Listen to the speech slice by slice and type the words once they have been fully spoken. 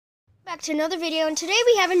Back to another video, and today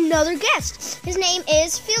we have another guest. His name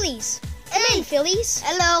is Phillies. Come in, Phillies.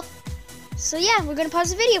 Hello. So yeah, we're gonna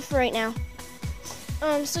pause the video for right now.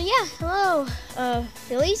 Hello,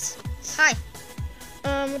 Phillies. Hi.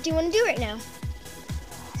 What do you want to do right now?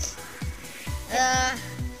 Let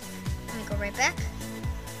me go right back.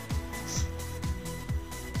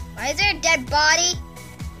 Why is there a dead body?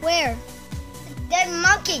 Where? A dead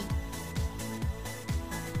monkey.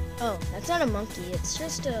 Oh, that's not a monkey. It's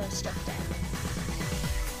just a stuffed animal.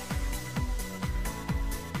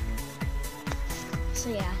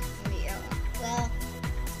 So yeah. Well,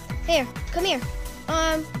 Here, come here.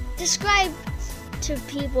 Describe to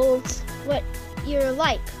people what you're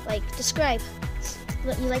like. Like, describe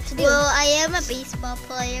what you like to do. well, I am a baseball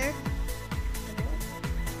player,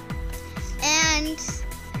 and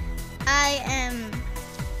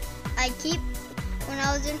when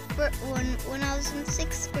I was in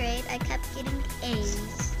 6th grade, I kept getting A's.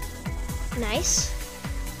 Nice.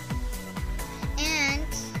 And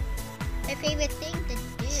my favorite thing to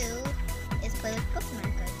do is play with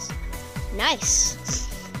Pokemon cards. Nice.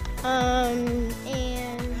 And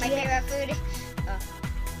My favorite food.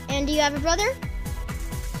 And do you have a brother?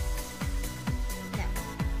 No.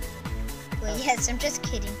 Well, yes, I'm just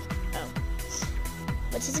kidding. Oh.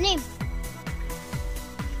 What's his name?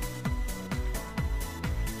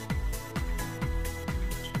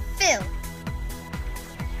 Phil.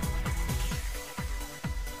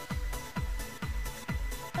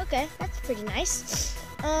 Okay, that's pretty nice.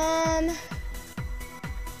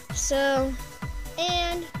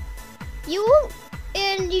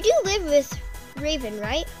 And you do live with Raven,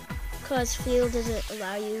 right? Because Phil doesn't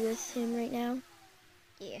allow you with him right now.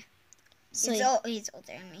 Yeah. So He's older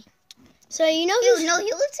than me. So you know He lives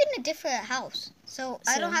in a different house. So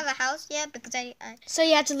I don't have a house yet because I So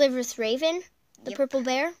you have to live with Raven, the Yep. purple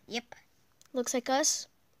bear? Yep. Looks like us?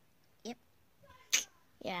 Yep.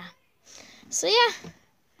 Yeah. So yeah.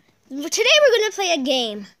 Today we're going to play a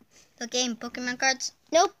game. The game Pokemon cards.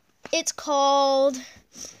 Nope. It's called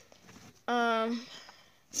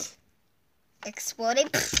Exploding.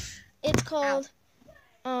 It's called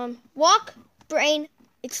Walk Brain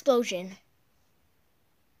Explosion.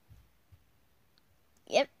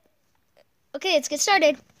 Yep. Okay, let's get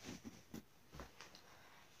started.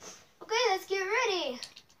 Okay, let's get ready.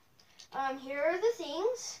 Here are the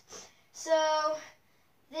things. So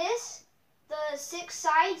the 6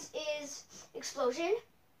 sides is explosion.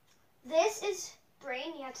 This is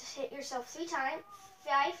brain. You have to hit yourself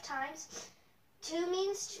 5 times. 2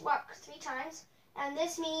 means walk 3 times. And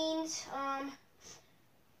this means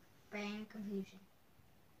Brain confusion.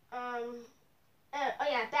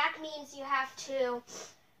 back means you have to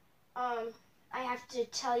I have to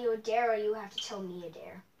tell you a dare, or you have to tell me a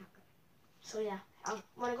dare. Okay. So yeah,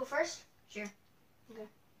 want to go first? Sure. Okay.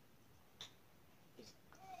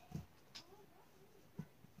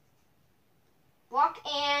 Walk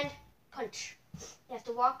and punch. You have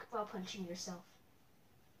to walk while punching yourself.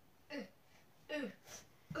 Okay,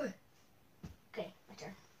 my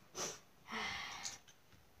turn.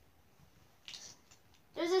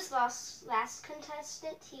 There's this last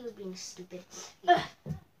contestant. He was being stupid.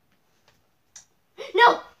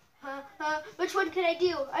 No! Which one can I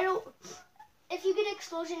do? I don't... If you get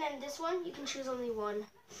explosion and this one, you can choose only one.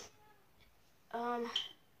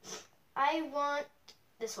 I want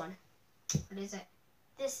this one. What is it?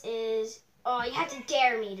 This is... Oh, you have to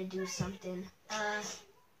dare me to do something. I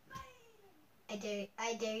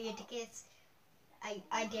dare you to kiss.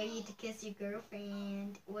 I dare you to kiss your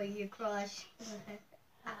girlfriend or your crush.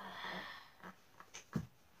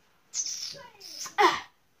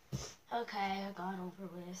 Okay, I got over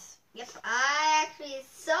with. Yep, I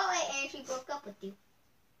actually broke up with you.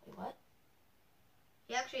 Wait, what?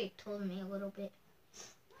 You actually told me a little bit.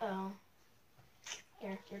 Oh.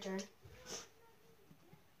 Here, your turn.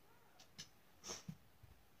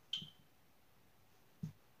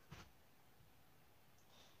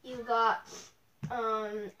 You got,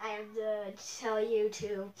 I have to tell you a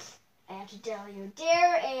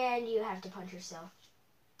dare, and you have to punch yourself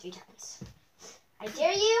 3 times. I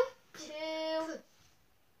dare you to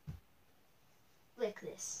lick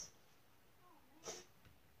this.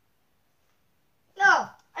 No!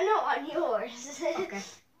 I know, on yours. Okay.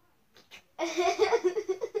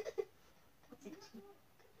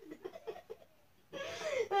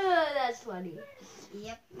 Oh, that's funny.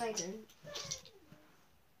 Yep. My turn.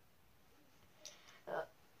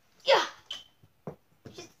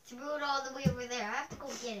 Just threw it all the way over there. I have to go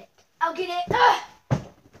get it. I'll get it.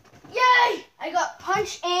 Yay! I got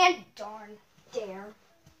punch and darn dare.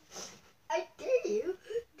 I dare you.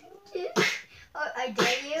 I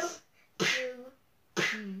dare you to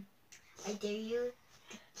I dare you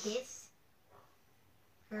to kiss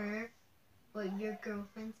her or your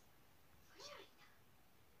girlfriend's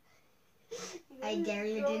vagina. I dare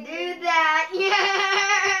you to do that.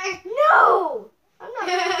 Yeah. No! I'm not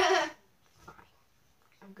gonna.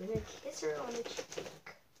 I'm gonna kiss her on the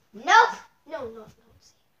cheek. Nope. No.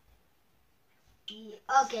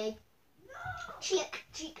 Okay. Cheek.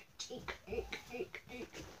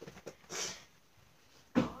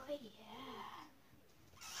 Oh, yeah.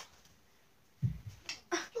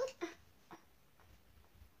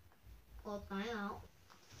 Well, time out.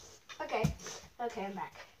 Okay, I'm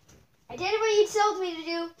back. I did what you told me to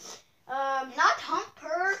do. Not hump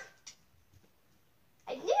her.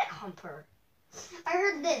 I didn't hump her. I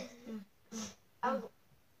heard this.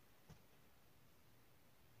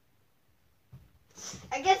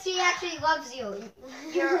 I guess he actually loves you.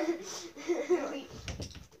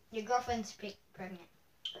 Your girlfriend's pregnant.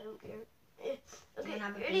 I don't care. You're Okay, gonna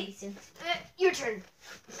have a ready? baby soon. Your turn.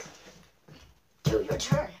 Do your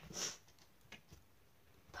turn.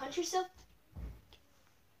 Punch yourself.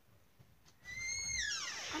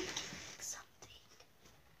 I'm doing something.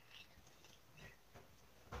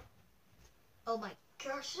 Oh my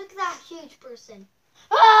gosh, look at that huge person. Is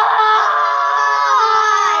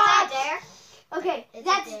that dare? Okay, It's a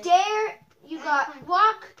that's dare. dare. You And got punch.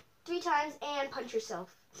 walk 3 times and punch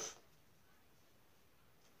yourself.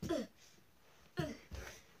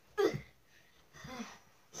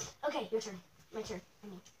 Okay, your turn. My turn.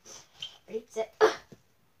 Ready, set.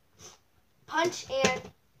 Punch and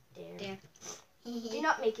dare. Do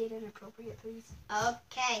not make it inappropriate, please.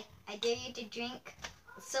 Okay, I dare you to drink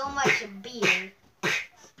so much beer.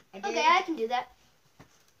 Okay, I can do that.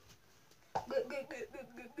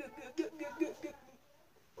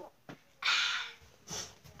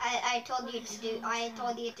 I told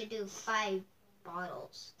you to do 5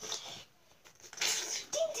 bottles.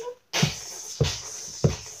 Ding, ding.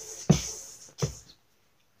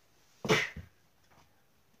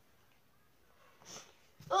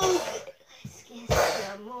 Oh, let's get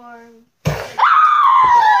some more.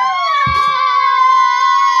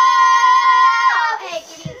 Hey,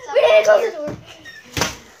 give me some. We need to close the door.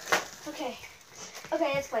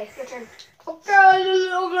 Okay, let's play. Your turn. Okay,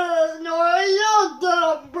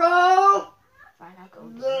 bro. Fine, I'll go.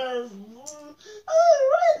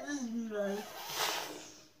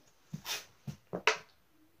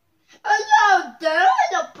 Hello, there is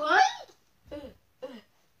a point.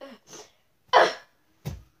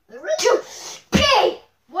 Hey!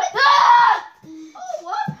 What? Ah! Oh,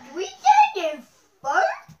 what? We did it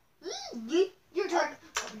first. Your turn.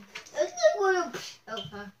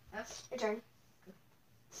 Your turn.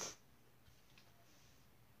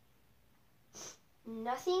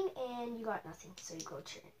 Nothing, and you got nothing, so you go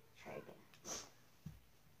try again.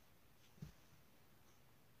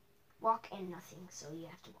 Walk and nothing, so you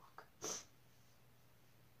have to walk.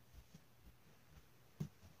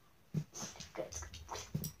 Good.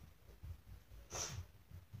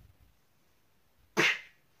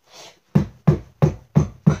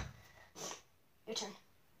 Your turn.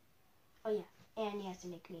 Oh yeah, and you have to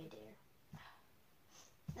make me a dare.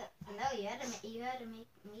 No, you had to make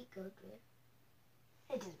me go good.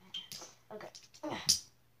 It doesn't matter. Okay.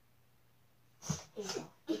 Here you go.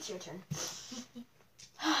 It's your turn.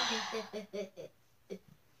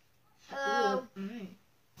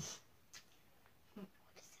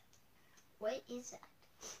 What is that?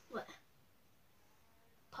 What?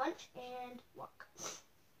 Punch and walk.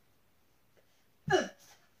 I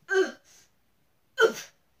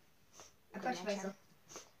punched myself.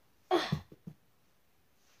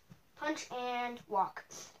 Punch and walk.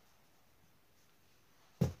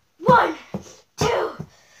 1, 2, 3.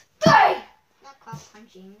 Not called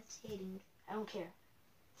punching, it's hitting. I don't care.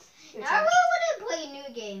 Your Now I turn. really want to play a new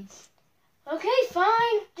game. Okay,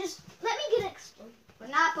 fine. Just let me get exploded. But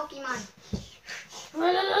not Pokemon.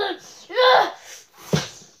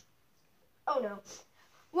 Oh no.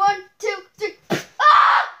 1, 2, 3.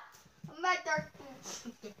 Ah! I'm back there.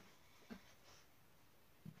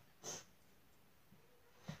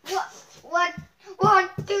 What? 1,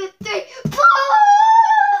 2, 3.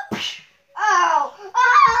 Ow! Okay,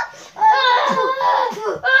 let's play a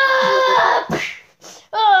new game. I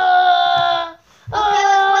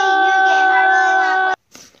really want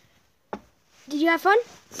to play. Did you have fun?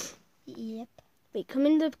 Yep. Wait, come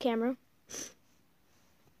in the camera.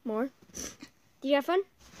 More. Did you have fun?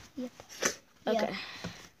 Yep. Okay.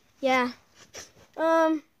 Yeah.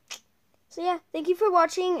 So yeah, thank you for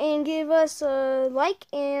watching, and give us a like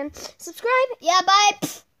and subscribe. Yeah, bye.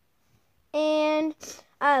 And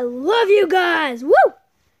I love you guys. Woo!